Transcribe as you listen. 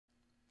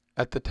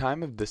At the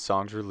time of this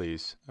song's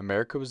release,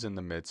 America was in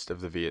the midst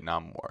of the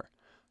Vietnam War.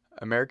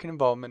 American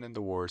involvement in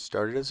the war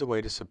started as a way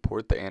to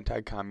support the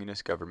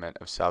anti-communist government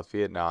of South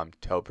Vietnam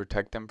to help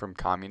protect them from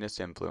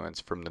communist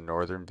influence from the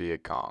Northern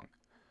Viet Cong.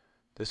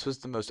 This was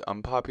the most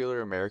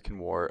unpopular American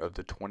war of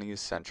the 20th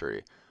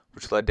century,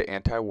 which led to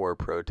anti-war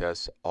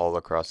protests all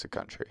across the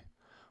country.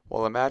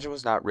 While Imagine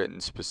was not written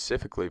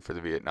specifically for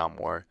the Vietnam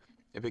War,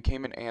 it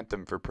became an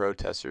anthem for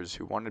protesters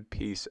who wanted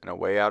peace and a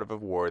way out of a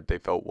war they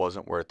felt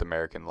wasn't worth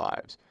American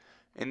lives.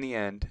 In the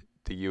end,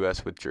 the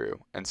U.S.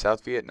 withdrew, and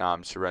South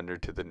Vietnam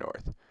surrendered to the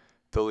North.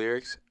 The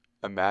lyrics,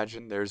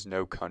 "Imagine there's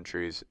no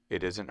countries,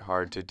 it isn't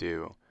hard to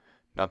do,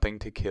 nothing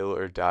to kill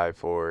or die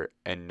for,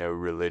 and no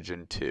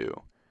religion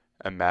too.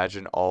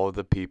 Imagine all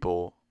the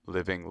people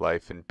living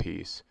life in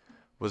peace,"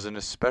 was an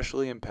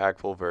especially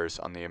impactful verse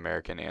on the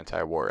American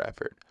anti-war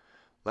effort.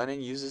 Lennon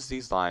uses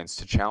these lines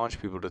to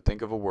challenge people to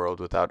think of a world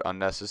without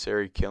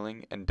unnecessary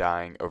killing and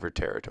dying over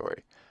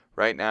territory.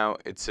 Right now,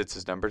 it sits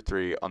as number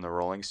 3 on the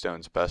Rolling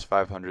Stones' Best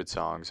 500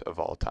 Songs of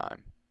All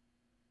Time.